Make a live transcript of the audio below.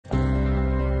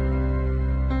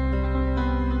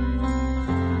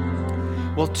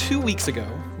Well, 2 weeks ago,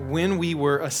 when we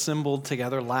were assembled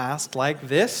together last like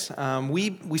this,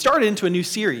 we started into a new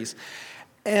series.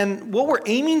 And what we're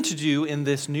aiming to do in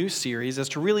this new series is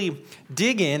to really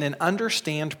dig in and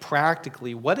understand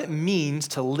practically what it means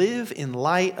to live in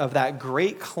light of that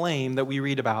great claim that we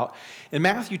read about in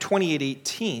Matthew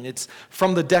 28:18. It's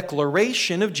from the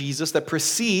declaration of Jesus that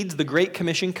precedes the Great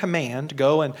Commission command,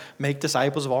 go and make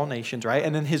disciples of all nations, right?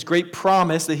 And then his great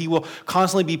promise that he will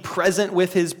constantly be present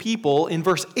with his people. In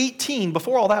verse 18,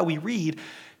 before all that we read,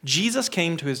 Jesus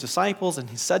came to his disciples and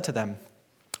he said to them,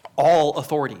 "All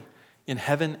authority in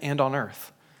heaven and on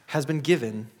earth has been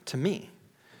given to me."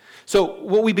 So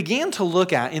what we began to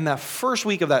look at in that first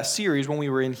week of that series when we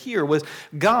were in here was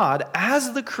God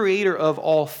as the creator of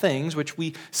all things, which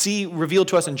we see revealed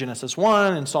to us in Genesis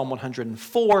 1 and Psalm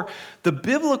 104. The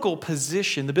biblical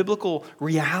position, the biblical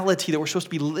reality that we're supposed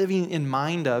to be living in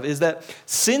mind of is that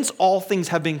since all things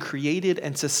have been created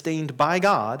and sustained by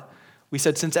God, we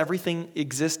said since everything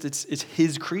exists, it's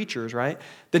his creatures, right?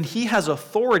 Then he has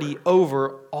authority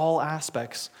over all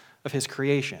aspects of his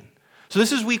creation. So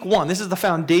this is week one. This is the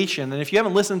foundation. And if you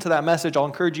haven't listened to that message, I'll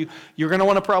encourage you, you're going to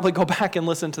want to probably go back and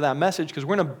listen to that message because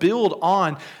we're going to build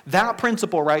on that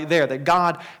principle right there, that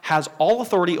God has all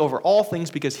authority over all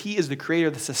things because he is the creator,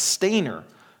 the sustainer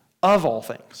of all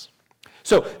things.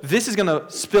 So this is going to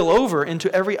spill over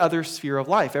into every other sphere of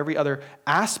life, every other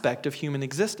aspect of human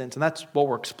existence, and that's what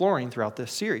we're exploring throughout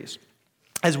this series.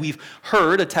 As we've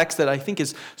heard, a text that I think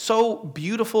is so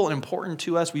beautiful and important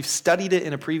to us, we've studied it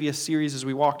in a previous series as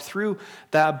we walked through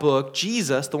that book,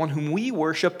 Jesus, the one whom we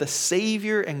worship, the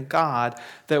Savior and God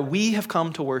that we have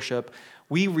come to worship.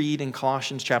 We read in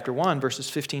Colossians chapter 1, verses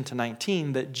 15 to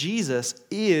 19, that Jesus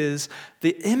is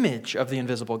the image of the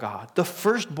invisible God, the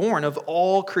firstborn of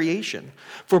all creation.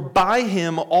 For by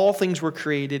him all things were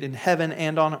created in heaven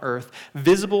and on earth,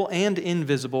 visible and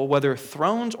invisible, whether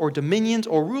thrones or dominions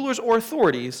or rulers or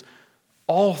authorities,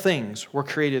 all things were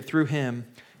created through him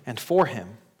and for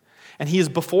him. And he is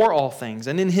before all things,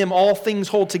 and in him all things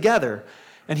hold together,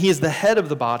 and he is the head of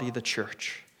the body, the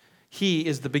church. He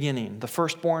is the beginning, the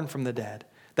firstborn from the dead,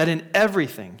 that in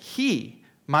everything he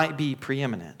might be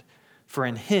preeminent. For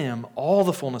in him all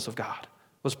the fullness of God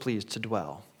was pleased to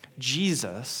dwell.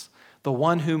 Jesus, the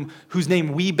one whose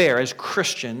name we bear as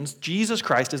Christians, Jesus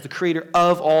Christ is the creator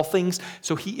of all things,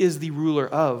 so he is the ruler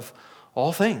of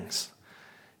all things.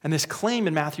 And this claim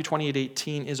in Matthew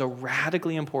 28:18 is a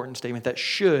radically important statement that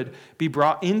should be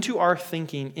brought into our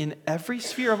thinking in every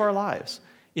sphere of our lives.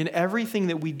 In everything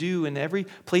that we do, in every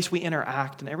place we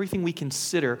interact, and everything we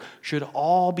consider should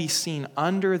all be seen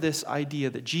under this idea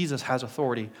that Jesus has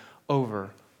authority over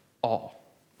all.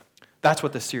 That's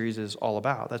what this series is all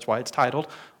about. That's why it's titled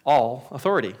All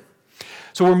Authority.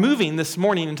 So we're moving this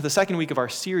morning into the second week of our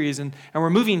series, and we're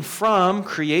moving from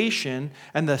creation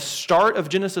and the start of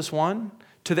Genesis 1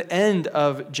 to the end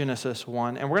of Genesis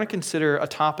 1, and we're going to consider a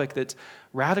topic that's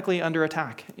radically under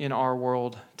attack in our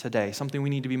world today, something we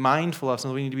need to be mindful of,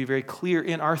 something we need to be very clear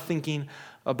in our thinking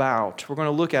about. We're going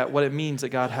to look at what it means that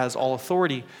God has all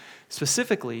authority,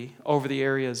 specifically over the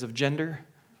areas of gender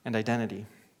and identity.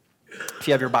 If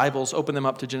you have your Bibles, open them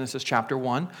up to Genesis chapter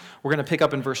 1. We're going to pick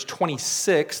up in verse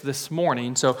 26 this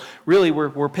morning. So really,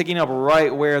 we're picking up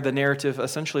right where the narrative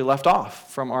essentially left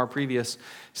off from our previous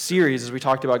series as we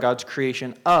talked about God's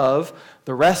creation of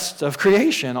the rest of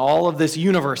creation, all of this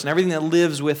universe and everything that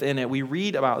lives within it. We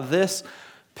read about this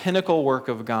pinnacle work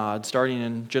of God starting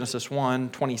in Genesis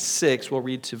 1:26. We'll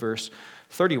read to verse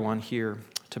 31 here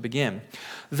to begin.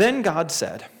 Then God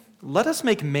said, "Let us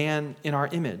make man in our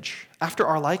image, after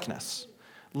our likeness.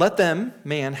 Let them,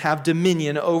 man, have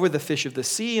dominion over the fish of the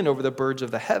sea and over the birds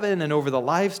of the heaven and over the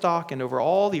livestock and over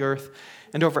all the earth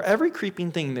and over every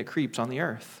creeping thing that creeps on the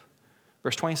earth."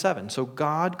 Verse 27, so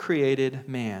God created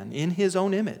man in his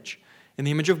own image. In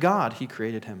the image of God he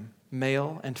created him.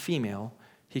 Male and female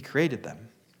he created them.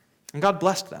 And God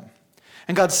blessed them.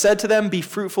 And God said to them, "Be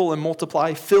fruitful and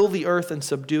multiply, fill the earth and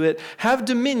subdue it. Have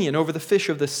dominion over the fish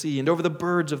of the sea and over the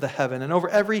birds of the heaven and over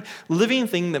every living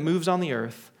thing that moves on the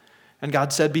earth." And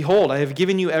God said, "Behold, I have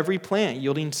given you every plant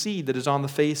yielding seed that is on the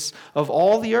face of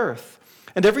all the earth,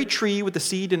 and every tree with the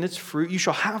seed in its fruit, you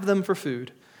shall have them for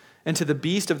food. And to the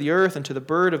beast of the earth and to the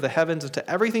bird of the heavens and to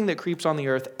everything that creeps on the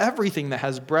earth, everything that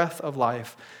has breath of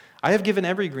life, I have given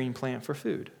every green plant for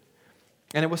food."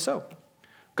 And it was so.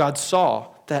 God saw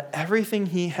that everything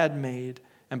he had made,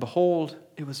 and behold,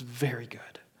 it was very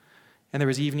good. And there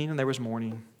was evening and there was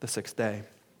morning, the sixth day.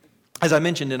 As I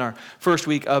mentioned in our first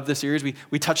week of the series,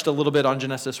 we touched a little bit on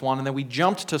Genesis 1, and then we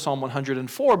jumped to Psalm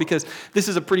 104 because this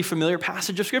is a pretty familiar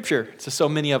passage of Scripture to so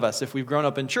many of us if we've grown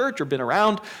up in church or been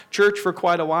around church for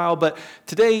quite a while. But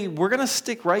today, we're going to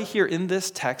stick right here in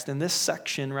this text, in this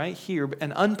section right here,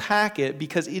 and unpack it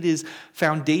because it is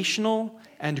foundational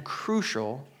and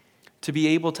crucial to be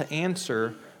able to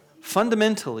answer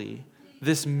fundamentally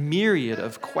this myriad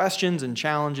of questions and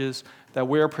challenges that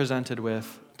we're presented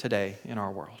with today in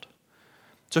our world.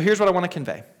 So here's what I want to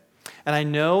convey. And I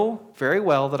know very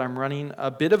well that I'm running a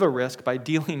bit of a risk by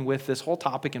dealing with this whole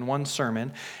topic in one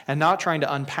sermon and not trying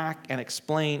to unpack and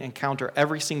explain and counter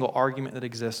every single argument that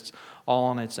exists all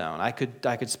on its own. I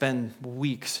could spend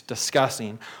weeks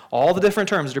discussing all the different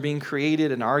terms that are being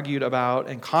created and argued about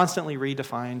and constantly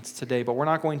redefined today, but we're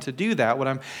not going to do that. What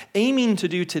I'm aiming to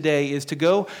do today is to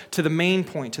go to the main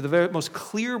point, to the very most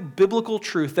clear biblical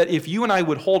truth that if you and I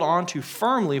would hold on to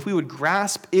firmly, if we would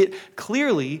grasp it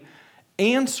clearly,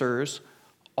 answers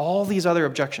all these other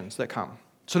objections that come.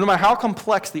 So no matter how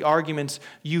complex the arguments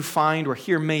you find or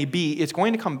hear may be, it's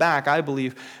going to come back, I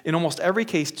believe, in almost every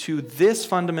case to this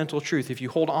fundamental truth. If you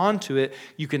hold on to it,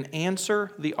 you can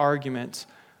answer the arguments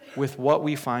with what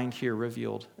we find here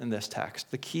revealed in this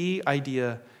text. The key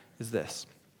idea is this: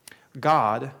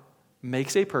 God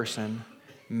makes a person,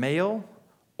 male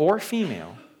or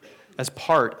female, as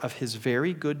part of his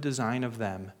very good design of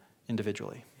them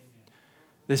individually.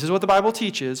 This is what the Bible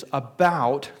teaches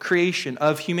about creation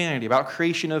of humanity, about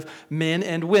creation of men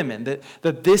and women,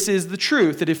 that this is the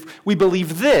truth, that if we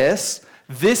believe this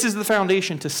is the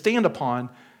foundation to stand upon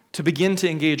to begin to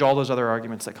engage all those other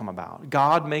arguments that come about.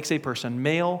 God makes a person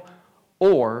male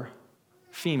or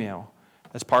female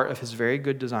as part of his very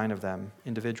good design of them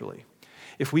individually.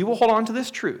 If we will hold on to this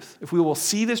truth, if we will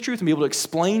see this truth and be able to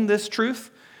explain this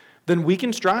truth, then we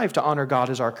can strive to honor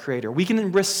God as our creator. We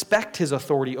can respect his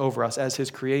authority over us as his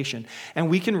creation. And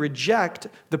we can reject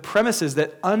the premises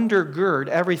that undergird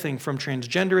everything from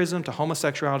transgenderism to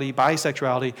homosexuality,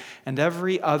 bisexuality, and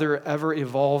every other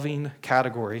ever-evolving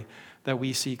category that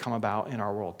we see come about in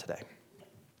our world today.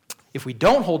 If we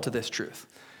don't hold to this truth,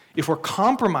 if we're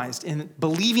compromised in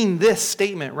believing this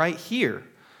statement right here,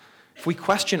 if we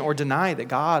question or deny that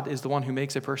God is the one who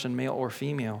makes a person male or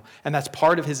female, and that's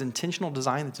part of his intentional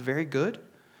design that's very good,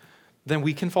 then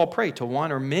we can fall prey to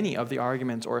one or many of the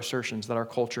arguments or assertions that our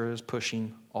culture is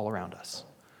pushing all around us.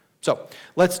 So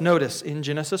let's notice in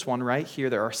Genesis 1 right here,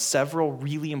 there are several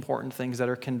really important things that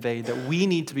are conveyed that we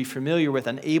need to be familiar with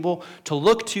and able to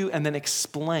look to and then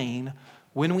explain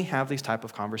when we have these type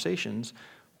of conversations,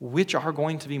 which are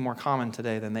going to be more common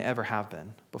today than they ever have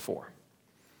been before.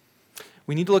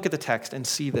 We need to look at the text and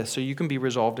see this so you can be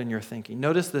resolved in your thinking.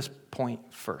 Notice this point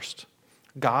first.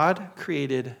 God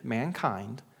created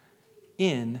mankind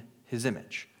in his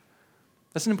image.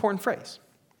 That's an important phrase.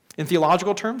 In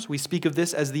theological terms, we speak of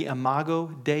this as the imago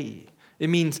Dei. It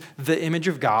means the image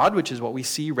of God, which is what we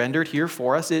see rendered here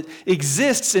for us. It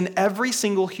exists in every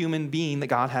single human being that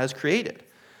God has created.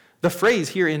 The phrase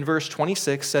here in verse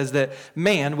 26 says that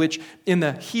man, which in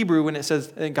the Hebrew, when it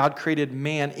says God created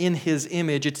man in his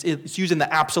image, it's used in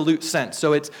the absolute sense.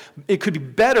 So it could be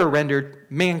better rendered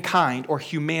mankind or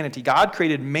humanity. God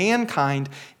created mankind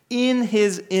in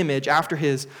his image after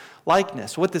his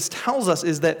likeness. What this tells us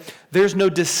is that there's no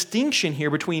distinction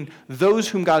here between those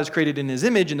whom God has created in his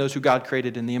image and those who God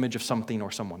created in the image of something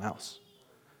or someone else.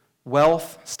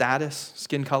 Wealth, status,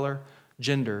 skin color,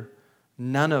 gender,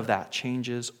 none of that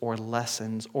changes or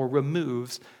lessens or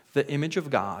removes the image of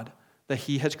God that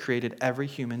he has created every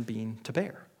human being to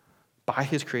bear by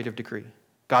his creative decree.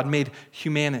 God made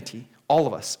humanity, all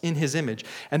of us, in his image.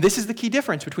 And this is the key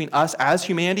difference between us as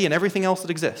humanity and everything else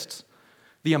that exists.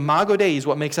 The imago Dei is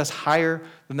what makes us higher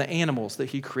than the animals that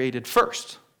he created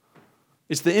first.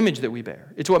 It's the image that we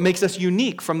bear. It's what makes us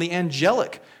unique from the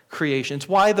angelic creation. It's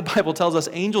why the Bible tells us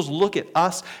angels look at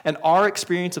us and our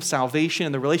experience of salvation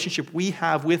and the relationship we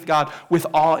have with God with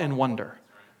awe and wonder.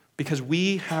 Because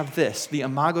we have this, the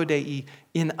imago Dei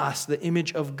in us, the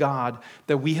image of God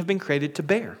that we have been created to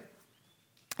bear.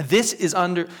 This is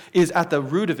at the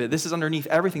root of it. This is underneath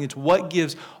everything. It's what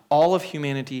gives all of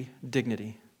humanity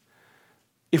dignity.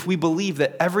 If we believe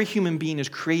that every human being is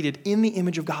created in the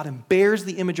image of God and bears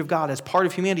the image of God as part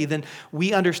of humanity, then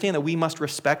we understand that we must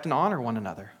respect and honor one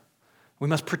another. We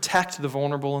must protect the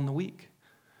vulnerable and the weak.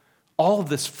 All of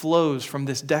this flows from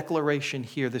this declaration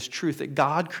here, this truth that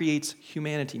God creates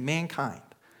humanity, mankind,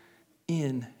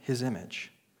 in his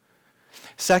image.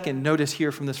 Second, notice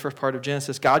here from this first part of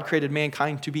Genesis, God created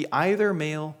mankind to be either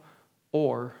male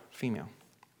or female.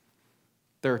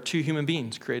 There are two human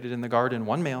beings created in the garden,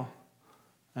 one male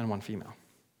and one female.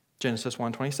 Genesis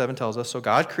 1:27 tells us, so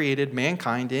God created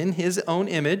mankind in his own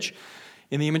image.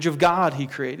 In the image of God, he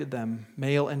created them.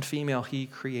 Male and female, he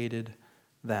created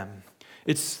them.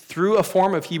 It's through a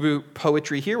form of Hebrew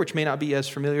poetry here, which may not be as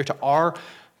familiar to our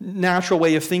natural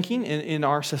way of thinking in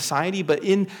our society, but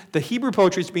in the Hebrew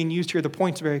poetry that's being used here, the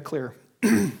point's very clear.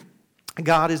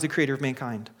 God is the creator of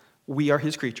mankind. We are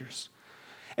his creatures.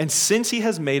 And since he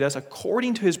has made us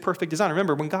according to his perfect design,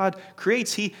 remember, when God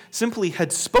creates, he simply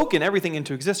had spoken everything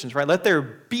into existence, right? Let there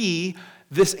be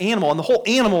this animal, and the whole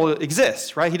animal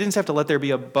exists, right? He didn't have to let there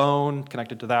be a bone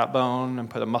connected to that bone and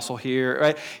put a muscle here,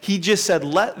 right? He just said,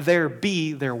 let there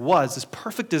be, there was. This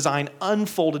perfect design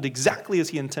unfolded exactly as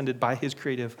he intended by his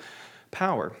creative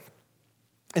power.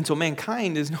 And so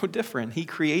mankind is no different. He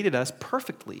created us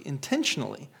perfectly,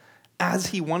 intentionally, as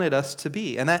he wanted us to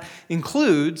be. And that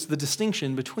includes the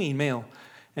distinction between male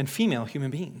and female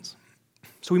human beings.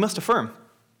 So we must affirm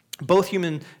both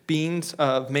human beings,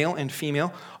 male and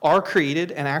female, are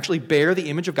created and actually bear the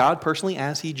image of God personally,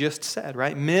 as he just said,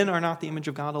 right? Men are not the image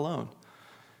of God alone.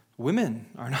 Women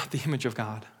are not the image of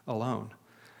God alone.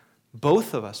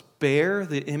 Both of us bear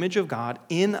the image of God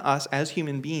in us as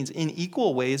human beings in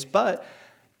equal ways, but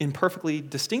in perfectly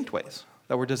distinct ways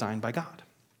that were designed by God.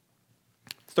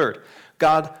 Third,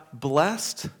 God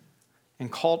blessed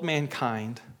and called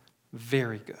mankind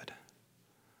very good.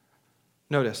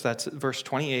 Notice that's verse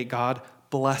 28. God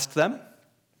blessed them,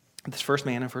 this first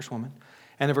man and first woman.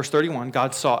 And in verse 31,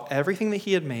 God saw everything that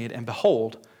he had made, and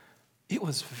behold, it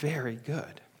was very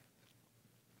good.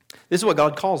 This is what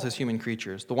God calls his human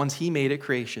creatures, the ones he made at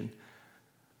creation.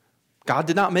 God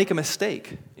did not make a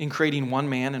mistake in creating one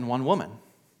man and one woman,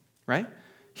 right?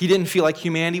 He didn't feel like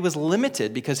humanity was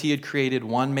limited because he had created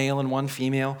one male and one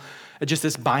female, just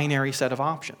this binary set of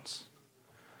options.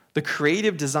 The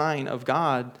creative design of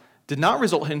God did not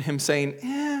result in him saying,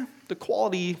 the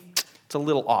quality, it's a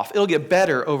little off. It'll get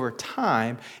better over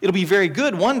time. It'll be very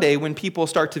good one day when people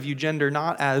start to view gender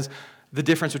not as the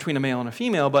difference between a male and a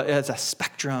female, but as a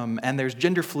spectrum, and there's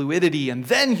gender fluidity, and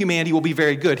then humanity will be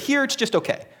very good. Here, it's just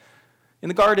okay. In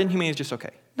the garden, humanity is just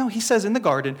okay. No, he says in the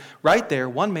garden, right there,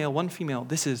 one male, one female,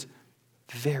 this is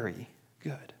very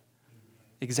good.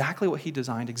 Exactly what he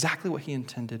designed, exactly what he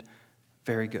intended,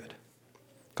 very good.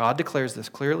 God declares this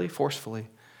clearly, forcefully,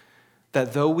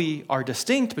 that though we are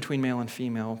distinct between male and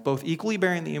female, both equally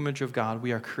bearing the image of God,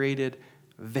 we are created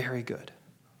very good,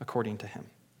 according to him.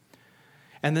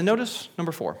 And then notice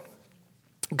number 4.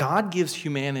 God gives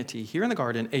humanity here in the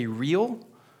garden a real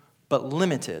but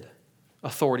limited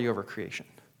authority over creation.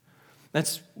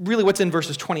 That's really what's in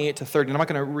verses 28 to 30. And I'm not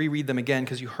going to reread them again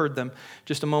because you heard them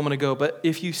just a moment ago. But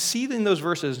if you see in those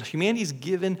verses, humanity's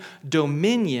given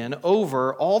dominion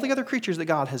over all the other creatures that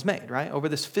God has made, right? Over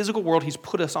this physical world he's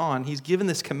put us on. He's given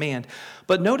this command.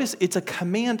 But notice it's a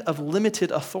command of limited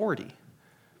authority.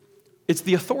 It's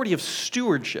the authority of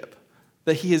stewardship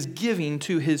that he is giving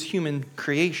to his human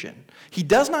creation. He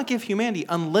does not give humanity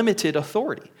unlimited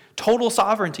authority, total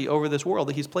sovereignty over this world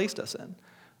that he's placed us in.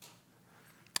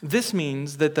 This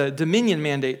means that the dominion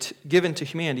mandate given to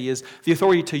humanity is the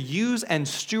authority to use and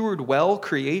steward well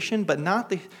creation, but not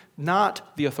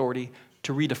the authority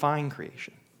to redefine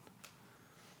creation.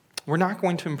 We're not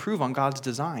going to improve on God's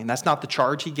design. That's not the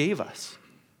charge he gave us.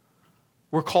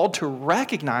 We're called to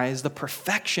recognize the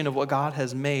perfection of what God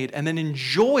has made and then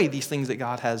enjoy these things that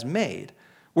God has made.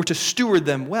 We're to steward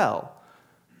them well,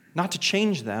 not to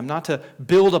change them, not to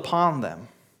build upon them.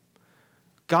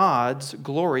 God's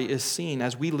glory is seen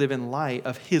as we live in light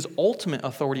of his ultimate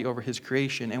authority over his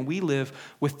creation, and we live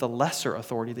with the lesser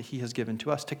authority that he has given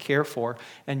to us to care for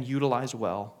and utilize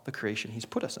well the creation he's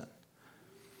put us in.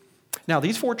 Now,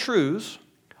 these 4 truths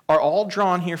are all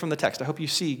drawn here from the text. I hope you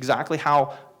see exactly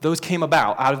how those came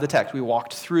about out of the text. We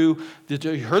walked through,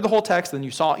 you heard the whole text, then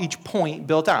you saw each point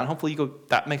built out, and hopefully you go,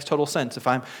 that makes total sense. If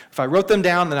I wrote them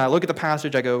down, then I look at the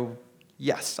passage, I go,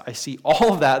 yes, I see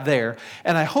all of that there.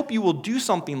 And I hope you will do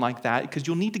something like that because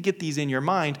you'll need to get these in your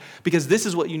mind because this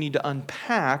is what you need to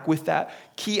unpack with that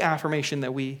key affirmation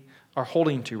that we are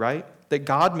holding to, right? That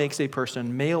God makes a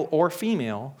person, male or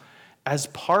female, as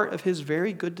part of his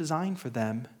very good design for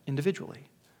them individually.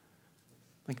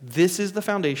 Like, this is the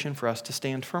foundation for us to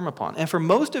stand firm upon. And for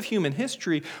most of human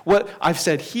history, what I've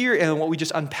said here and what we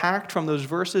just unpacked from those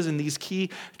verses and these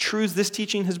key truths, this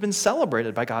teaching has been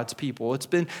celebrated by God's people. It's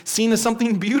been seen as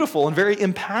something beautiful and very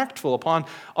impactful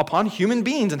upon human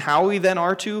beings and how we then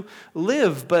are to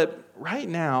live. But right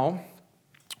now,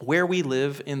 where we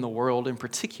live in the world in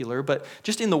particular, but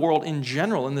just in the world in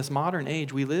general, in this modern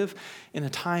age, we live in a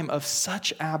time of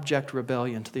such abject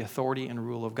rebellion to the authority and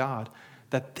rule of God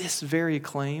that this very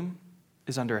claim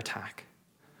is under attack.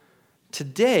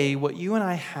 Today, what you and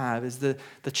I have is the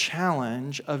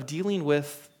challenge of dealing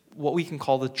with what we can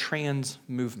call the trans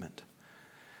movement.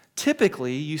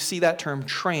 Typically, you see that term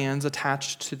trans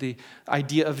attached to the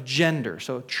idea of gender,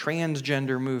 so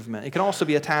transgender movement. It can also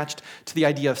be attached to the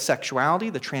idea of sexuality,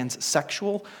 the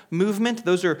transsexual movement.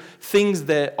 Those are things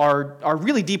that are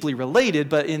really deeply related,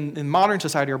 but in modern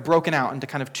society are broken out into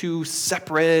kind of two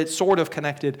separate, sort of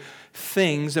connected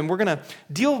things. And we're going to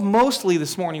deal mostly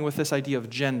this morning with this idea of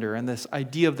gender and this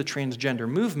idea of the transgender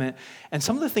movement and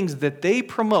some of the things that they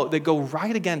promote that go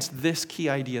right against this key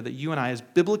idea that you and I, as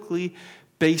biblically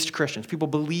based Christians, people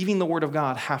believing the Word of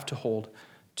God, have to hold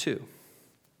to.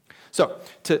 So,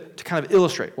 to kind of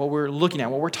illustrate what we're looking at,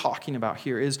 what we're talking about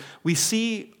here, is we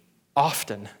see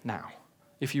often now,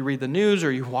 if you read the news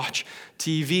or you watch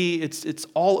TV, it's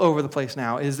all over the place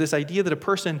now, is this idea that a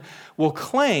person will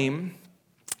claim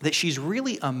that she's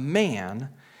really a man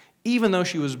even though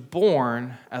she was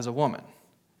born as a woman.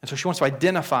 And so she wants to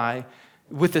identify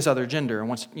with this other gender and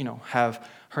wants, have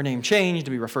her name changed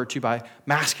to be referred to by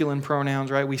masculine pronouns,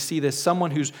 right? We see this,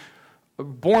 someone who's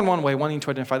born one way, wanting to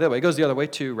identify that way. It goes the other way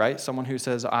too, right? Someone who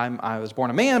says, I was born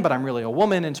a man, but I'm really a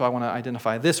woman, and so I want to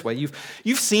identify this way.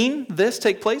 You've seen this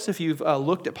take place if you've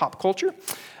looked at pop culture.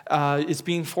 It's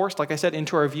being forced, like I said,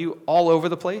 into our view all over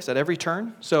the place at every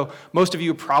turn. So most of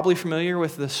you are probably familiar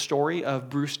with the story of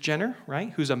Bruce Jenner,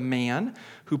 right? Who's a man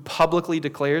who publicly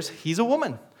declares he's a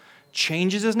woman,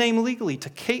 changes his name legally to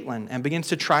Caitlyn, and begins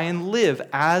to try and live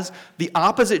as the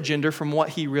opposite gender from what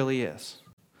he really is.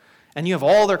 And you have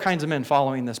all other kinds of men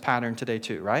following this pattern today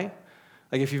too, right?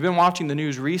 Like if you've been watching the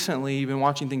news recently, you've been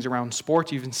watching things around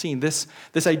sports, you've been seeing this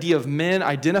idea of men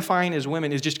identifying as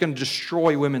women is just going to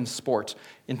destroy women's sports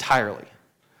entirely.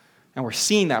 And we're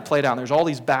seeing that played out. And there's all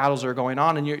these battles that are going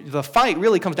on. And the fight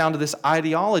really comes down to this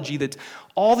ideology that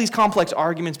all these complex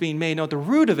arguments being made. No, at the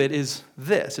root of it is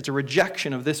this. It's a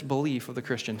rejection of this belief of the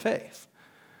Christian faith.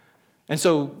 And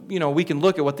so, we can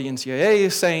look at what the NCAA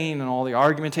is saying and all the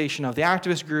argumentation of the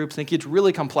activist groups, think it's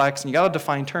really complex, and you got to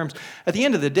define terms. At the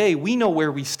end of the day, we know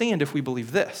where we stand if we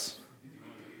believe this.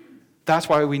 That's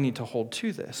why we need to hold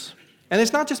to this. And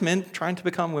it's not just men trying to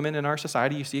become women in our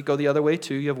society. You see it go the other way,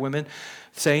 too. You have women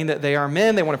saying that they are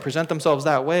men. They want to present themselves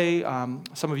that way.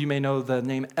 Some of you may know the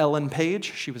name Ellen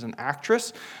Page. She was an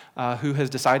actress who has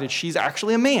decided she's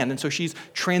actually a man. And so she's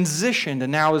transitioned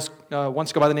and now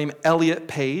wants to go by the name Elliot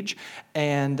Page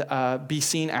and be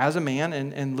seen as a man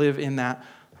and live in that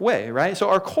way, right? So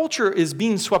our culture is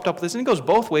being swept up with this. And it goes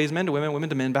both ways, men to women, women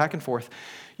to men, back and forth.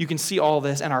 You can see all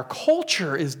this. And our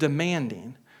culture is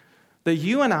demanding that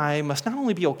you and I must not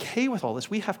only be okay with all this,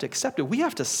 we have to accept it. We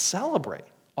have to celebrate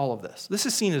all of this. This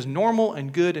is seen as normal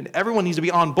and good, and everyone needs to be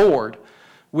on board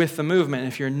with the movement.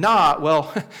 And if you're not,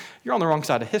 well, you're on the wrong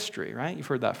side of history, right? You've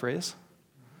heard that phrase.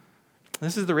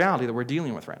 This is the reality that we're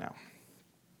dealing with right now.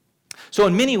 So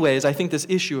in many ways, I think this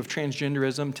issue of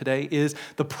transgenderism today is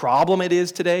the problem it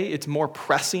is today. It's more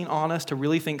pressing on us to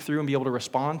really think through and be able to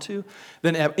respond to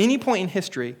than at any point in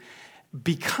history,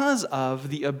 because of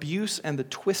the abuse and the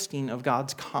twisting of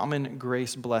God's common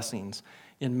grace blessings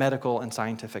in medical and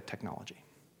scientific technology.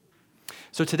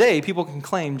 So today, people can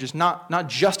claim not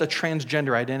just a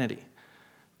transgender identity.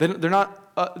 They're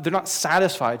not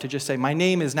satisfied to just say, my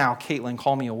name is now Caitlyn,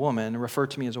 call me a woman, and refer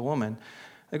to me as a woman.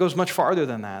 It goes much farther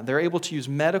than that. They're able to use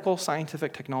medical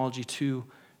scientific technology to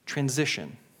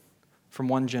transition from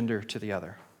one gender to the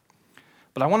other.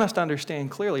 But I want us to understand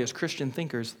clearly as Christian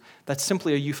thinkers, that's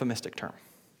simply a euphemistic term.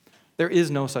 There is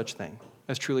no such thing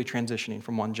as truly transitioning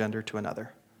from one gender to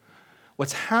another.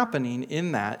 What's happening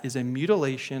in that is a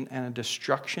mutilation and a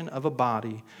destruction of a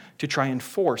body to try and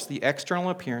force the external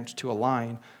appearance to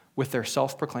align with their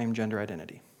self-proclaimed gender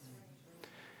identity.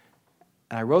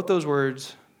 And I wrote those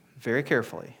words very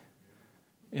carefully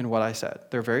in what I said.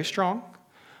 They're very strong,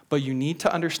 but you need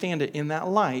to understand it in that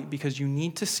light because you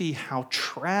need to see how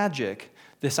tragic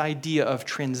this idea of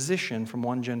transition from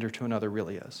one gender to another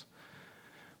really is.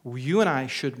 You and I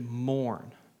should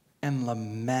mourn and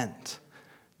lament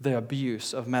the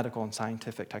abuse of medical and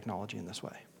scientific technology in this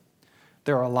way.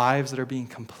 There are lives that are being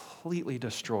completely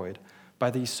destroyed by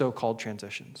these so-called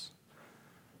transitions,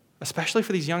 especially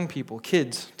for these young people,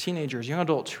 kids, teenagers, young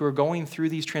adults who are going through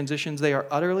these transitions. They are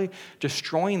utterly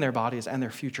destroying their bodies and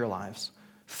their future lives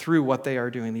through what they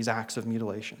are doing, these acts of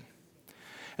mutilation.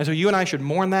 And so you and I should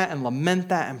mourn that and lament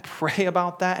that and pray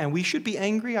about that. And we should be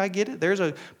angry, I get it. There's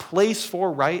a place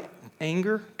for right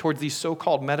anger towards these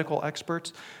so-called medical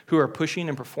experts who are pushing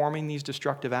and performing these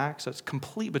destructive acts. That's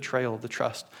complete betrayal of the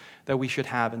trust that we should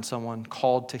have in someone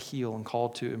called to heal and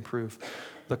called to improve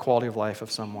the quality of life of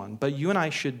someone. But you and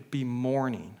I should be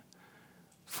mourning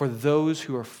for those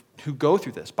who go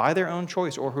through this by their own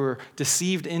choice or who are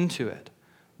deceived into it.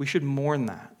 We should mourn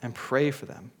that and pray for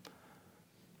them.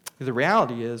 The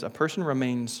reality is a person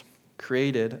remains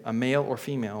created, a male or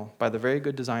female, by the very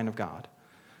good design of God.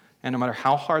 And no matter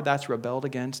how hard that's rebelled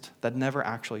against, that never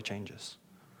actually changes.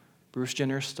 Bruce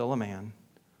Jenner is still a man.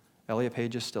 Elliot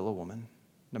Page is still a woman.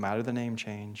 No matter the name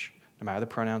change, no matter the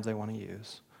pronouns they want to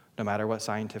use, no matter what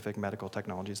scientific medical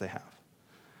technologies they have.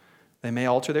 They may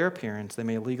alter their appearance, they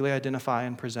may legally identify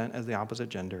and present as the opposite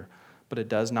gender, but it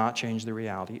does not change the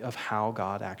reality of how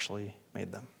God actually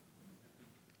made them.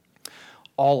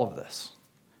 All of this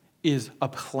is a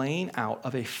playing out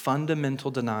of a fundamental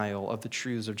denial of the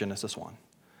truths of Genesis 1.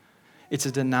 It's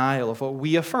a denial of what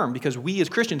we affirm because we as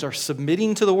Christians are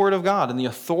submitting to the Word of God and the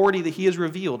authority that He has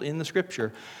revealed in the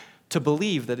Scripture to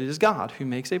believe that it is God who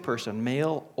makes a person,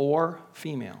 male or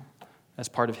female, as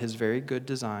part of His very good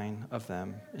design of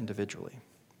them individually.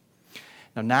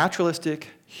 Now, naturalistic,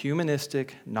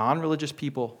 humanistic, non-religious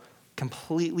people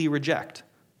completely reject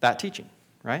that teaching,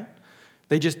 right?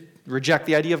 They just reject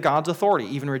the idea of God's authority,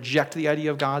 even reject the idea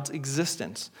of God's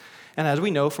existence. And as we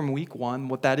know from week 1,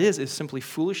 what that is simply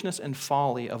foolishness and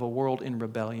folly of a world in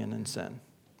rebellion and sin.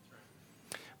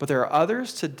 But there are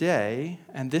others today,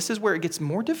 and this is where it gets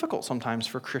more difficult sometimes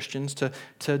for Christians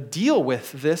to deal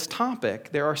with this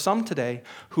topic. There are some today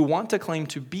who want to claim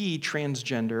to be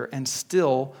transgender and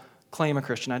still claim a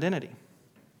Christian identity.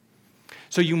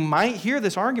 So you might hear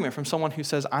this argument from someone who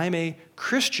says, I'm a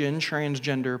Christian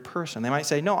transgender person. They might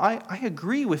say, no, I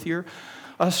agree with your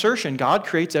assertion. God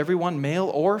creates everyone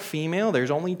male or female. There's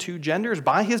only 2 genders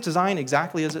by His design,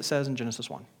 exactly as it says in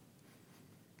Genesis 1.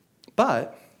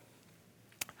 But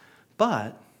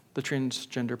the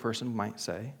transgender person might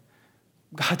say,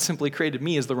 God simply created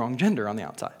me as the wrong gender on the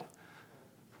outside.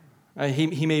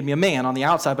 He made me a man on the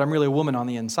outside, but I'm really a woman on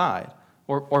the inside,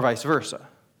 or vice versa.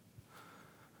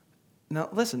 Now,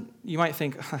 listen, you might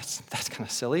think, that's kind of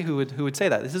silly. Who would say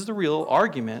that? This is the real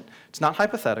argument. It's not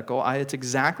hypothetical. It's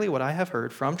exactly what I have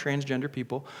heard from transgender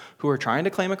people who are trying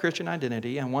to claim a Christian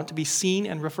identity and want to be seen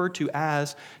and referred to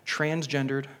as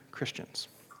transgendered Christians.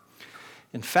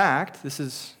 In fact, this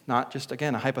is not just,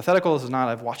 again, a hypothetical. This is not,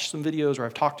 I've watched some videos or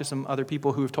I've talked to some other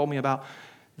people who have told me about.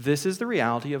 This is the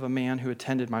reality of a man who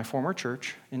attended my former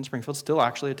church in Springfield, still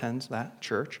actually attends that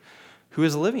church, who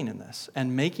is living in this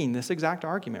and making this exact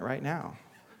argument right now.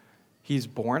 He's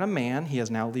born a man. He has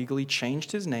now legally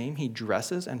changed his name. He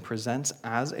dresses and presents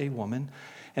as a woman,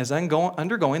 and is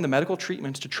undergoing the medical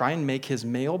treatments to try and make his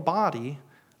male body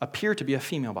appear to be a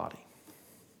female body.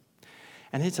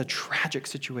 And it's a tragic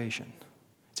situation.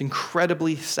 It's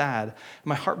incredibly sad.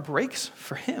 My heart breaks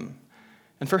for him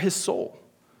and for his soul.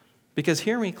 Because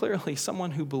hear me clearly,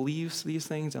 someone who believes these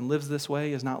things and lives this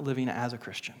way is not living as a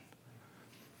Christian.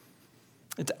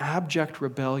 It's abject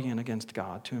rebellion against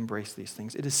God to embrace these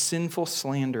things. It is sinful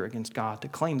slander against God to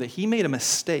claim that He made a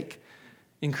mistake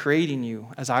in creating you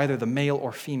as either the male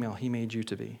or female He made you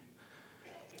to be.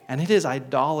 And it is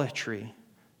idolatry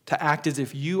to act as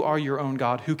if you are your own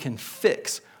God who can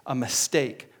fix a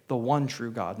mistake the one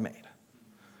true God made.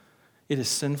 It is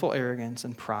sinful arrogance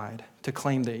and pride to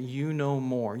claim that you know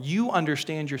more. You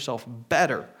understand yourself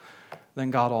better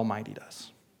than God Almighty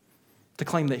does. To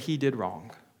claim that He did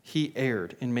wrong. He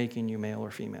erred in making you male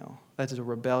or female. That is a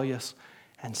rebellious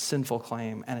and sinful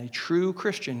claim, and a true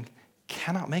Christian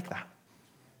cannot make that,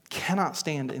 cannot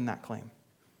stand in that claim.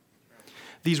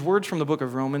 These words from the book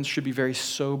of Romans should be very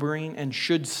sobering and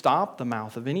should stop the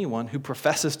mouth of anyone who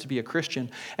professes to be a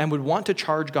Christian and would want to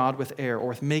charge God with error or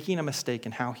with making a mistake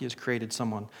in how He has created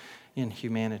someone in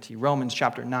humanity. Romans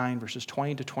chapter 9, verses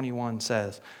 20 to 21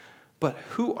 says, "But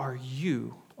who are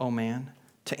you, O man,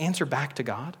 to answer back to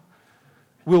God?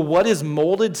 Will what is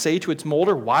molded say to its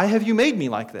molder, 'Why have you made me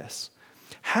like this?'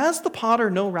 Has the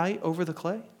potter no right over the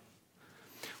clay?"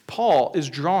 Paul is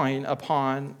drawing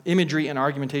upon imagery and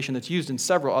argumentation that's used in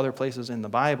several other places in the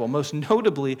Bible. Most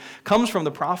notably comes from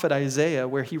the prophet Isaiah,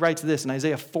 where he writes this in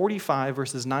Isaiah 45,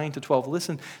 verses 9 to 12.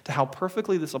 Listen to how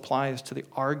perfectly this applies to the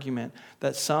argument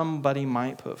that somebody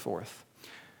might put forth.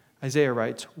 Isaiah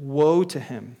writes, "Woe to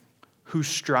him who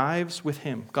strives with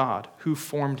him, God, who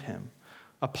formed him,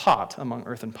 a pot among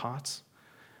earthen pots.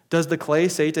 Does the clay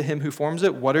say to him who forms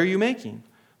it, 'What are you making?'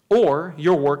 Or,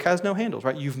 'Your work has no handles,'"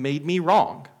 right? "You've made me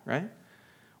wrong," right?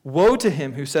 "Woe to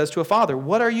him who says to a father,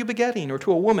 'What are you begetting?' Or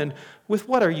to a woman, 'With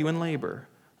what are you in labor?'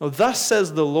 Oh, thus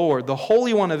says the Lord, the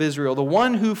Holy One of Israel, the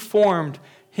one who formed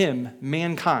him,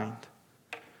 mankind.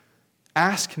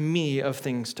 Ask me of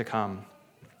things to come.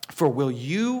 For will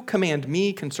you command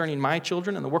me concerning my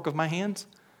children and the work of my hands?"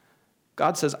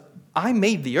 God says, "I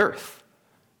made the earth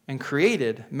and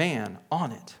created man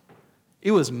on it.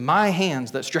 It was my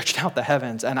hands that stretched out the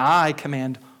heavens, and I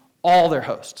command all their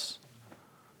hosts.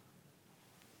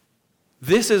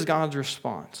 This is God's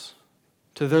response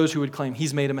to those who would claim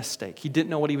he's made a mistake. He didn't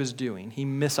know what he was doing. He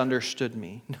misunderstood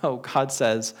me. No, God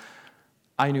says,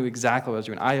 I knew exactly what I was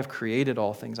doing. I have created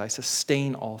all things. I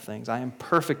sustain all things. I am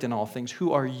perfect in all things.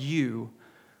 Who are you,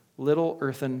 little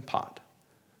earthen pot,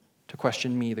 to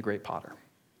question me, the great potter?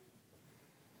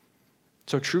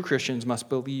 So true Christians must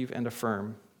believe and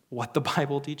affirm what the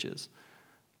Bible teaches.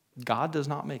 God does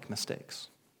not make mistakes.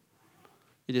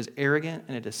 It is arrogant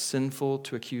and it is sinful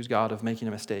to accuse God of making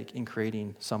a mistake in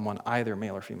creating someone, either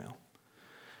male or female.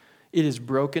 It is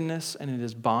brokenness and it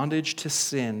is bondage to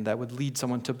sin that would lead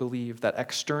someone to believe that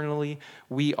externally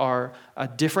we are a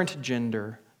different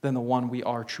gender than the one we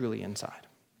are truly inside.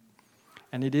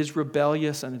 And it is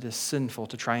rebellious and it is sinful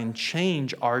to try and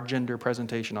change our gender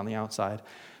presentation on the outside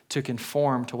to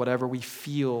conform to whatever we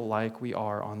feel like we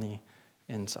are on the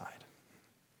inside.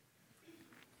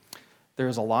 There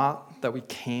is a lot that we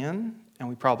can and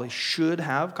we probably should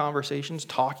have conversations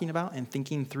talking about and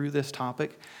thinking through this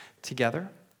topic together.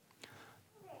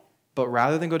 But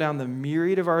rather than go down the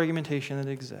myriad of argumentation that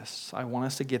exists, I want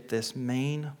us to get this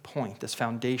main point, this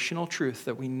foundational truth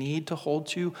that we need to hold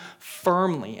to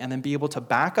firmly and then be able to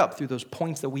back up through those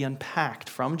points that we unpacked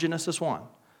from Genesis 1.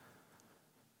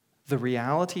 The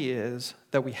reality is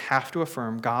that we have to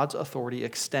affirm God's authority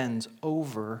extends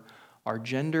over our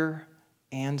gender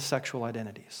and sexual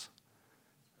identities.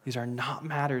 These are not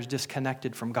matters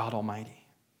disconnected from God Almighty.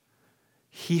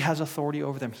 He has authority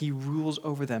over them. He rules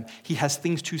over them. He has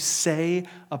things to say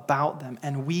about them.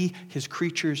 And we, his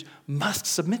creatures, must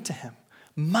submit to him,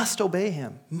 must obey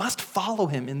him, must follow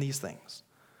him in these things.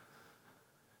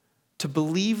 To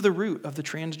believe the root of the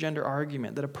transgender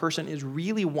argument that a person is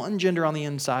really one gender on the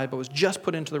inside but was just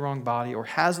put into the wrong body or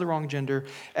has the wrong gender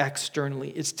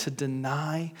externally is to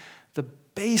deny the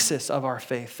basis of our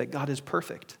faith that God is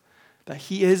perfect, that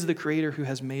he is the creator who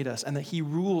has made us, and that he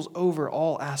rules over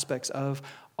all aspects of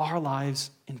our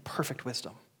lives in perfect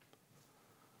wisdom.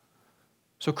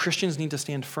 So Christians need to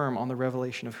stand firm on the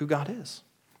revelation of who God is.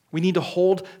 We need to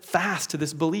hold fast to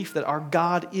this belief that our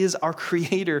God is our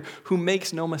creator who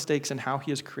makes no mistakes in how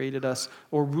he has created us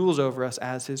or rules over us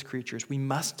as his creatures. We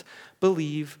must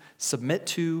believe, submit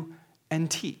to,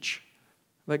 and teach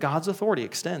that God's authority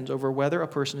extends over whether a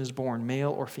person is born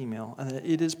male or female, and that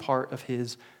it is part of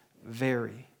his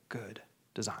very good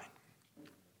design.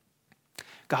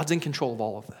 God's in control of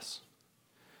all of this.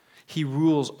 He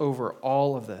rules over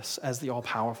all of this as the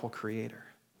all-powerful creator.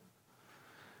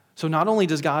 So not only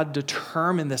does God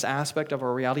determine this aspect of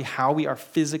our reality, how we are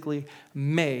physically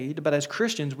made, but as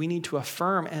Christians, we need to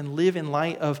affirm and live in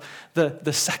light of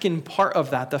the second part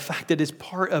of that, the fact that it's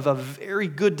part of a very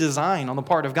good design on the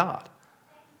part of God.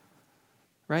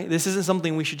 Right? This isn't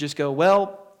something we should just go,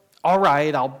 well, all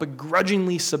right, I'll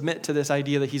begrudgingly submit to this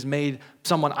idea that he's made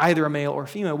someone either a male or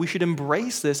female. We should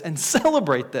embrace this and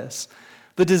celebrate this.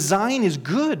 The design is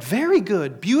good, very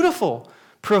good, beautiful,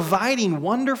 providing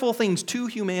wonderful things to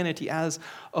humanity as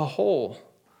a whole.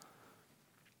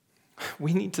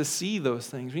 We need to see those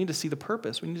things. We need to see the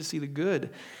purpose. We need to see the good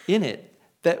in it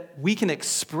that we can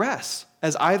express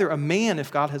as either a man if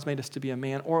God has made us to be a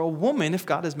man, or a woman if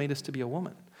God has made us to be a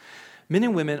woman. Men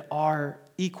and women are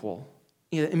equal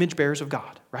image bearers of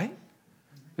God, right?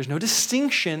 There's no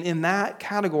distinction in that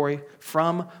category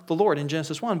from the Lord in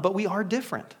Genesis 1, but we are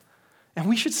different. And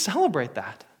we should celebrate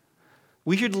that.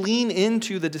 We should lean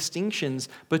into the distinctions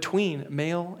between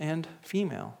male and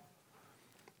female.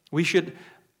 We should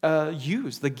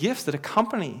use the gifts that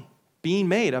accompany being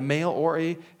made a male or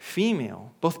a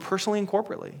female, both personally and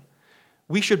corporately.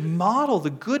 We should model the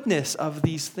goodness of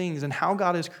these things and how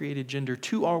God has created gender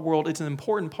to our world. It's an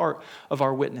important part of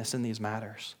our witness in these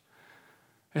matters.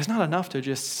 It's not enough to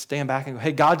just stand back and go,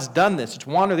 hey, God's done this. It's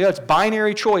one or the other. It's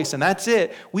binary choice, and that's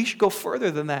it. We should go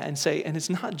further than that and say, and it's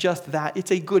not just that.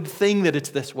 It's a good thing that it's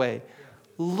this way.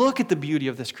 Look at the beauty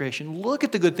of this creation. Look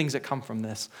at the good things that come from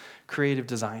this creative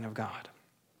design of God.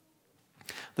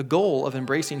 The goal of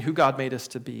embracing who God made us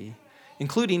to be,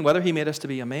 including whether he made us to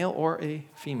be a male or a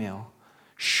female,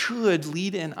 should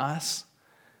lead in us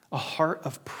a heart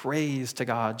of praise to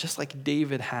God, just like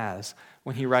David has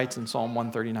when he writes in Psalm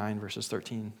 139, verses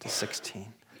 13 to 16.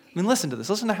 I mean, listen to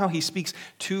this. Listen to how he speaks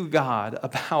to God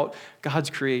about God's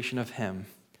creation of him.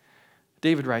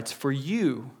 David writes, "For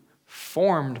you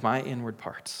formed my inward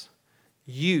parts.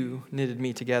 You knitted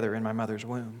me together in my mother's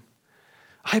womb.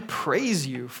 I praise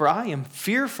you, for I am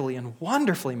fearfully and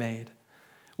wonderfully made.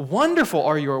 Wonderful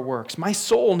are your works. My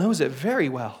soul knows it very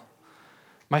well.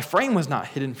 My frame was not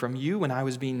hidden from you when I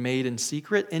was being made in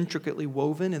secret, intricately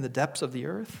woven in the depths of the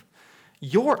earth.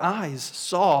 Your eyes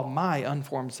saw my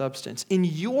unformed substance. In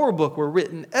your book were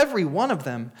written, every one of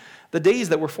them, the days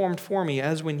that were formed for me,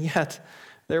 as when yet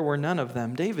there were none of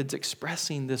them. David's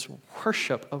expressing this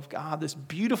worship of God, this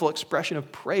beautiful expression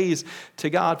of praise to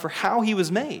God for how he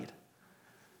was made.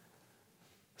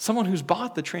 Someone who's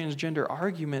bought the transgender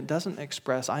argument doesn't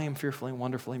express, I am fearfully and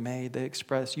wonderfully made. They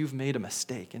express, you've made a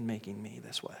mistake in making me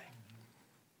this way.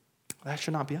 That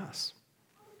should not be us.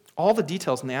 All the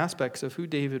details and the aspects of who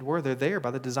David were, they're there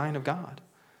by the design of God.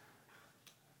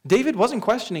 David wasn't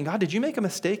questioning, God, did you make a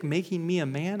mistake making me a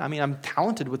man? I mean, I'm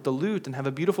talented with the lute and have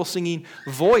a beautiful singing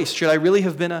voice. Should I really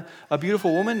have been a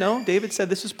beautiful woman? No, David said,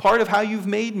 this is part of how you've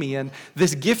made me. And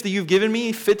this gift that you've given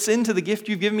me fits into the gift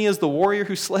you've given me as the warrior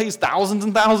who slays thousands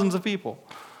and thousands of people.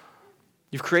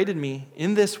 You've created me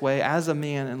in this way as a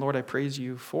man, and Lord, I praise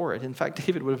you for it. In fact,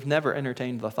 David would have never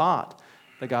entertained the thought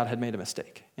that God had made a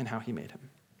mistake in how he made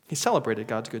him. He celebrated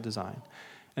God's good design,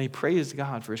 and he praised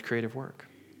God for his creative work.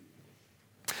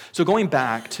 So going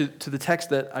back to the text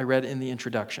that I read in the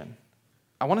introduction,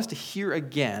 I want us to hear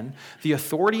again the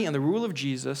authority and the rule of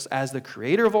Jesus as the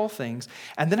creator of all things,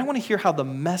 and then I want to hear how the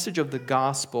message of the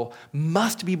gospel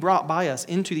must be brought by us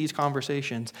into these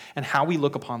conversations and how we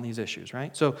look upon these issues,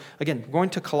 right? So again, going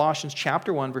to Colossians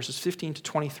chapter 1, verses 15 to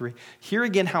 23, hear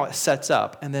again how it sets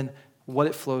up and then what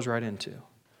it flows right into.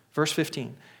 Verse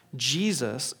 15,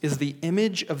 Jesus is the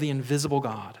image of the invisible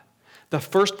God, the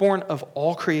firstborn of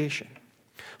all creation.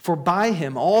 For by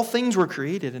him all things were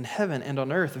created in heaven and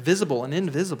on earth, visible and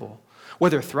invisible.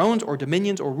 Whether thrones or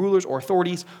dominions or rulers or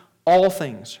authorities, all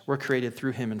things were created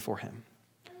through him and for him.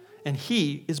 And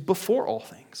he is before all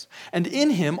things. And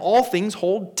in him all things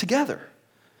hold together.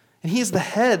 And he is the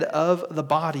head of the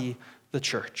body, the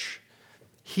church.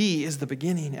 He is the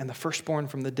beginning and the firstborn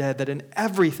from the dead, that in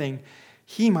everything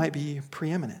he might be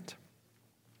preeminent.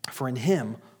 For in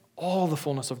him all the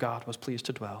fullness of God was pleased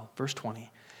to dwell. Verse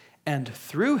 20. And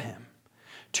through him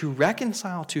to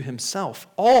reconcile to himself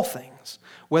all things,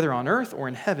 whether on earth or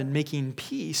in heaven, making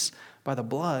peace by the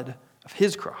blood of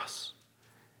his cross.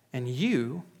 And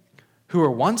you, who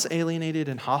were once alienated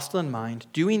and hostile in mind,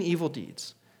 doing evil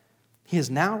deeds, he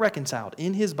is now reconciled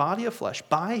in his body of flesh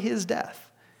by his death,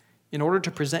 in order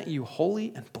to present you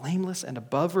holy and blameless and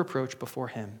above reproach before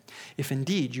him, if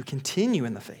indeed you continue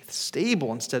in the faith,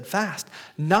 stable and steadfast,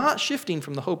 not shifting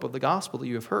from the hope of the gospel that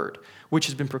you have heard, which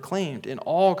has been proclaimed in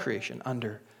all creation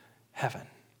under heaven.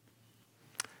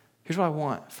 Here's what I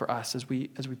want for us as we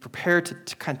prepare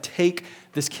to kind of take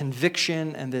this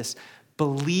conviction and this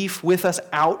belief with us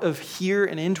out of here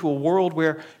and into a world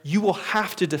where you will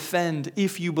have to defend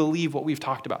if you believe what we've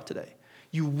talked about today.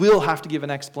 You will have to give an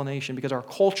explanation because our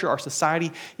culture, our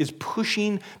society is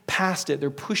pushing past it. They're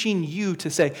pushing you to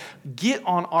say, get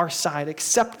on our side,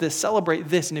 accept this, celebrate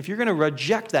this. And if you're going to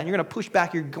reject that and you're going to push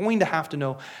back, you're going to have to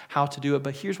know how to do it.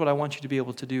 But here's what I want you to be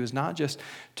able to do is not just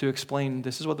to explain,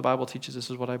 this is what the Bible teaches, this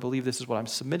is what I believe, this is what I'm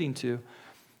submitting to.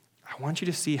 I want you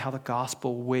to see how the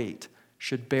gospel weight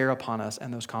should bear upon us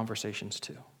and those conversations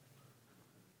too.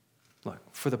 Look,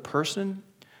 for the person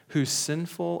whose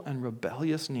sinful and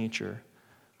rebellious nature,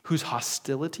 whose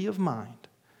hostility of mind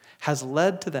has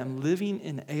led to them living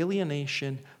in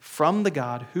alienation from the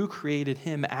God who created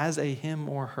him as a him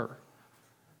or her,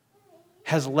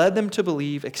 has led them to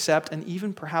believe, accept, and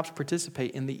even perhaps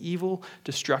participate in the evil,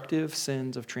 destructive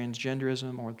sins of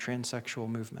transgenderism or transsexual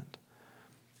movement.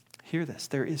 Hear this,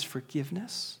 there is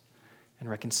forgiveness and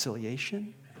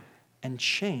reconciliation and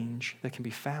change that can be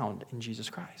found in Jesus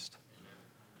Christ.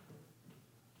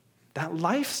 That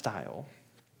lifestyle,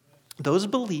 those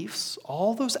beliefs,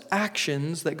 all those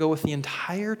actions that go with the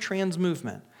entire trans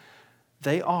movement,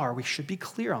 they are, we should be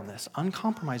clear on this,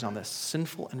 uncompromised on this,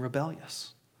 sinful and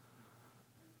rebellious.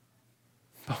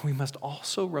 But we must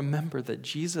also remember that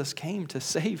Jesus came to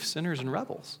save sinners and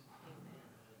rebels.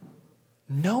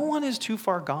 No one is too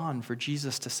far gone for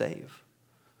Jesus to save.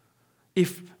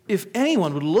 If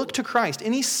anyone would look to Christ,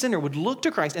 any sinner would look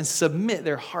to Christ and submit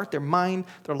their heart, their mind,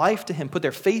 their life to him, put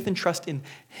their faith and trust in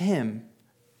him,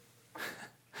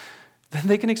 then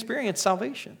they can experience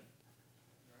salvation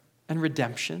and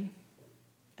redemption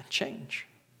and change.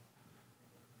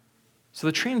 So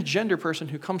the transgender person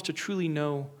who comes to truly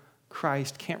know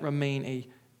Christ can't remain a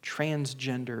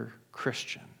transgender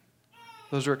Christian.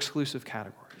 Those are exclusive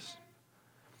categories.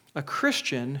 A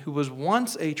Christian who was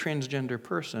once a transgender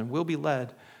person will be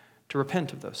led to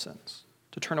repent of those sins,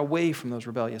 to turn away from those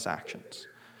rebellious actions,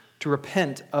 to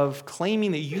repent of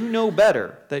claiming that you know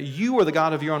better, that you are the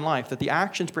God of your own life, that the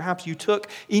actions perhaps you took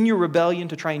in your rebellion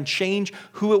to try and change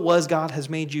who it was God has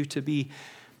made you to be,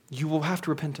 you will have to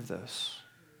repent of those.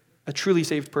 A truly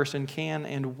saved person can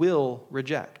and will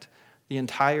reject the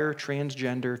entire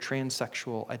transgender,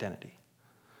 transsexual identity.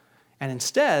 And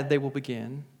instead, they will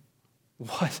begin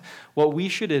what we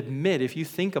should admit, if you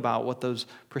think about what those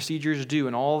procedures do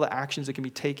and all the actions that can be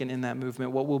taken in that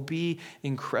movement, what will be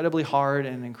incredibly hard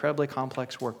and incredibly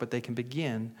complex work, but they can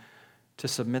begin to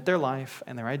submit their life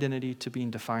and their identity to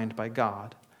being defined by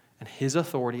God and his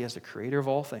authority as the creator of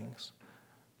all things,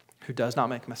 who does not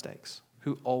make mistakes,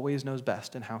 who always knows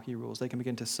best in how he rules. They can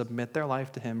begin to submit their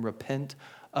life to him, repent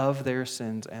of their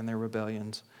sins and their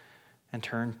rebellions, and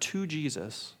turn to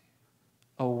Jesus,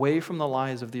 away from the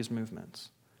lies of these movements,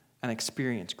 and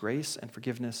experience grace and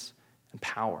forgiveness and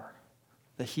power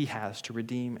that he has to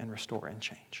redeem and restore and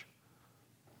change.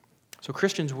 So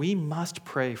Christians, we must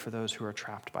pray for those who are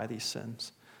trapped by these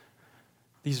sins,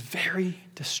 these very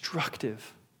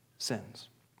destructive sins.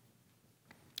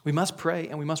 We must pray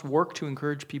and we must work to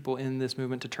encourage people in this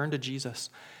movement to turn to Jesus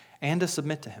and to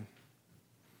submit to him.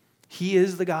 He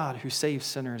is the God who saves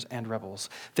sinners and rebels.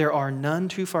 There are none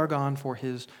too far gone for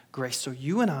his grace. So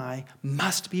you and I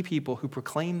must be people who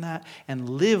proclaim that and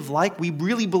live like we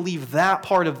really believe that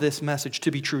part of this message to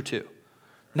be true too.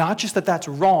 Not just that that's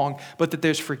wrong, but that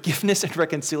there's forgiveness and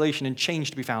reconciliation and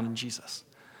change to be found in Jesus.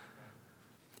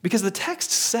 Because the text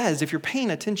says, if you're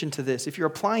paying attention to this, if you're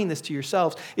applying this to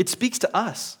yourselves, it speaks to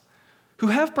us who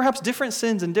have perhaps different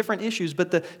sins and different issues, but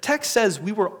the text says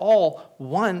we were all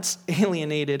once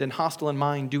alienated and hostile in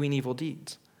mind, doing evil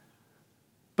deeds.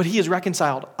 But he has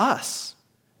reconciled us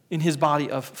in his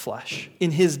body of flesh, in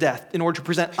his death, in order to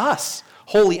present us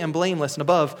holy and blameless and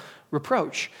above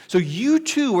reproach. So you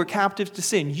too were captive to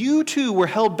sin. You too were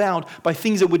held bound by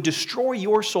things that would destroy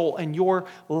your soul and your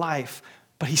life.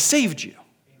 But he saved you.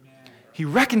 Amen. He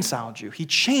reconciled you. He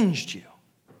changed you.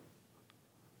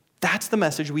 That's the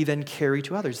message we then carry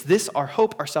to others. This, our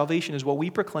hope, our salvation, is what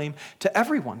we proclaim to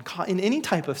everyone caught in any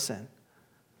type of sin,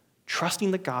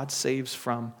 trusting that God saves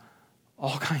from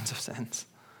all kinds of sins.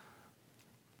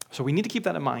 So we need to keep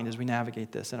that in mind as we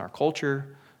navigate this in our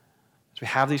culture, as we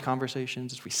have these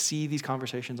conversations, as we see these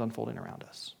conversations unfolding around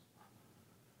us.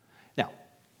 Now,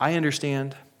 I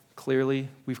understand clearly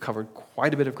we've covered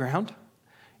quite a bit of ground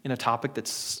in a topic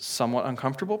that's somewhat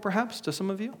uncomfortable, perhaps, to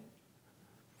some of you.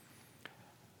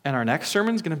 And our next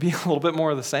sermon is going to be a little bit more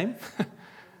of the same.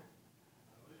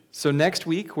 So next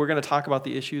week, we're going to talk about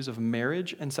the issues of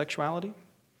marriage and sexuality.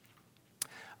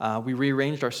 We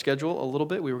rearranged our schedule a little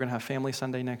bit. We were going to have Family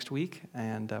Sunday next week,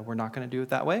 and we're not going to do it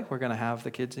that way. We're going to have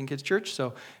the kids in Kids Church.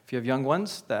 So if you have young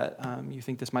ones that you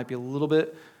think this might be a little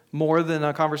bit more than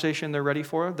a conversation they're ready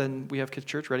for, then we have Kids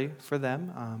Church ready for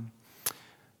them.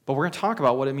 But we're going to talk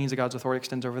about what it means that God's authority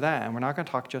extends over that. And we're not going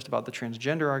to talk just about the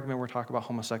transgender argument. We're talking about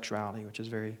homosexuality, which is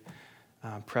very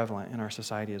prevalent in our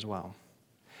society as well.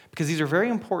 Because these are very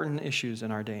important issues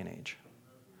in our day and age.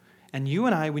 And you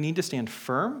and I, we need to stand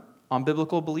firm on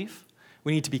biblical belief.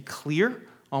 We need to be clear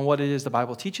on what it is the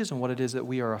Bible teaches and what it is that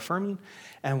we are affirming.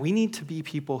 And we need to be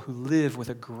people who live with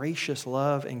a gracious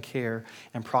love and care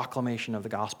and proclamation of the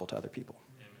gospel to other people.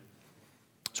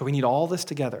 So we need all this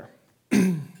together.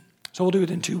 So we'll do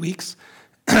it in 2 weeks,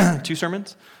 2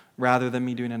 sermons, rather than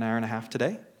me doing an hour and a half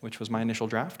today, which was my initial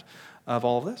draft of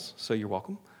all of this. So you're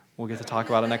welcome. We'll get to talk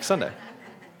about it next Sunday.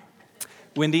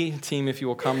 Wendy, team, if you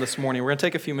will come this morning, we're going to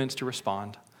take a few minutes to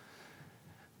respond.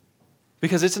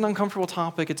 Because it's an uncomfortable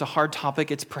topic, it's a hard topic,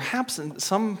 it's perhaps in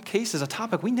some cases a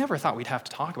topic we never thought we'd have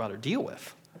to talk about or deal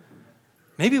with.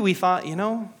 Maybe we thought,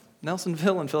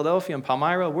 Nelsonville and Philadelphia and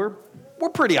Palmyra, we're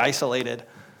pretty isolated.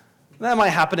 That might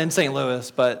happen in St. Louis,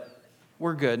 but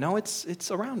we're good. No,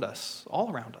 it's around us,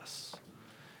 all around us.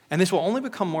 And this will only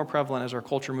become more prevalent as our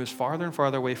culture moves farther and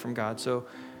farther away from God. So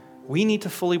we need to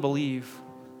fully believe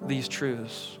these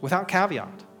truths without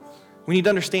caveat. We need to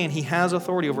understand he has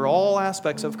authority over all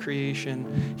aspects of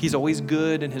creation. He's always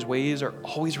good and his ways are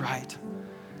always right.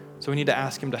 So we need to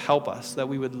ask him to help us that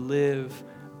we would live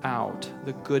out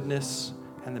the goodness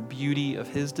and the beauty of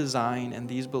his design and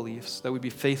these beliefs, that we'd be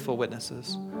faithful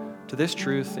witnesses to this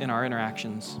truth in our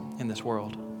interactions in this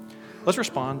world. Let's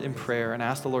respond in prayer and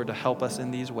ask the Lord to help us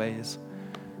in these ways.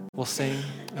 We'll sing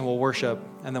and we'll worship,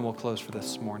 and then we'll close for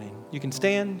this morning. You can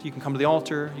stand, you can come to the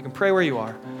altar, you can pray where you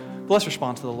are, but let's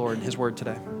respond to the Lord and his word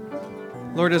today.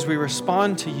 Lord, as we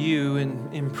respond to you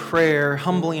in prayer,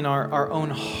 humbling our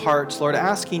own hearts, Lord,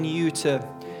 asking you to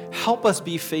help us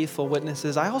be faithful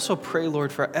witnesses. I also pray,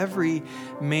 Lord, for every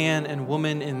man and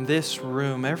woman in this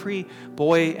room, every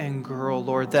boy and girl,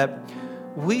 Lord, that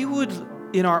we would,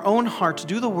 in our own hearts,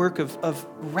 do the work of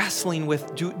wrestling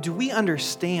with, do we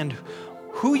understand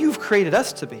who you've created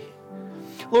us to be?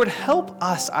 Lord, help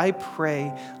us, I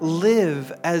pray,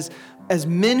 live as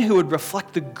men who would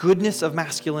reflect the goodness of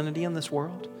masculinity in this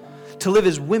world, to live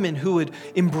as women who would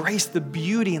embrace the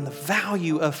beauty and the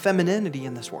value of femininity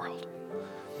in this world.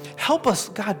 Help us,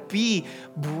 God, be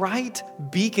bright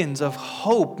beacons of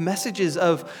hope, messages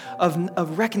of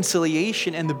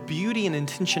reconciliation and the beauty and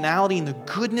intentionality and the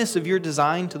goodness of your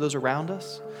design to those around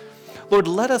us. Lord,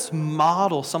 let us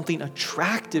model something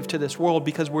attractive to this world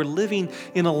because we're living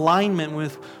in alignment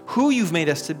with who you've made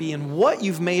us to be and what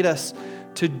you've made us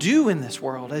to do in this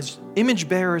world as image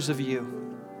bearers of you.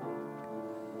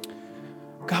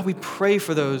 God, we pray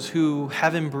for those who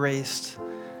have embraced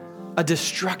a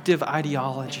destructive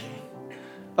ideology,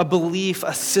 a belief,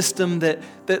 a system that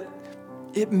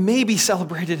it may be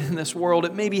celebrated in this world,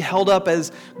 it may be held up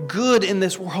as good in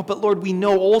this world, but Lord, we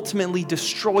know ultimately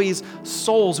destroys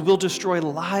souls, will destroy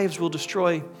lives, will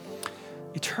destroy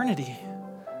eternity.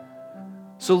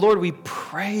 So Lord, we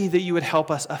pray that you would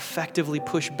help us effectively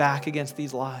push back against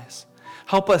these lies.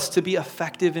 Help us to be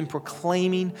effective in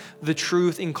proclaiming the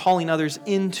truth, in calling others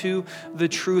into the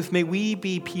truth. May we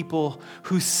be people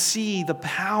who see the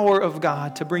power of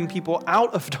God to bring people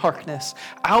out of darkness,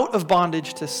 out of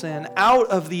bondage to sin, out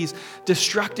of these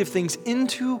destructive things,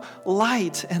 into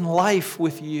light and life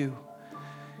with you,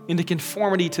 into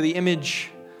conformity to the image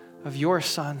of your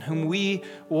Son, whom we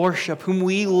worship, whom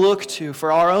we look to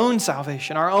for our own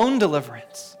salvation, our own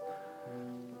deliverance.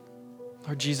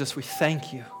 Lord Jesus, we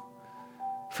thank you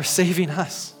for saving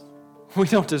us. We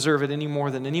don't deserve it any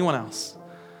more than anyone else.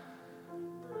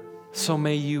 So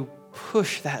may you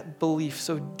push that belief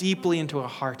so deeply into our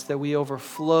hearts that we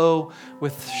overflow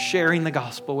with sharing the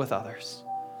gospel with others.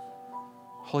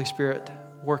 Holy Spirit,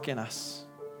 work in us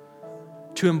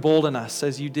to embolden us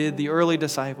as you did the early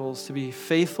disciples to be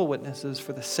faithful witnesses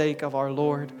for the sake of our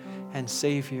Lord and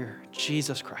Savior,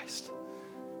 Jesus Christ,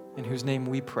 in whose name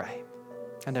we pray.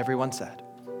 And everyone said,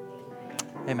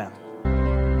 amen.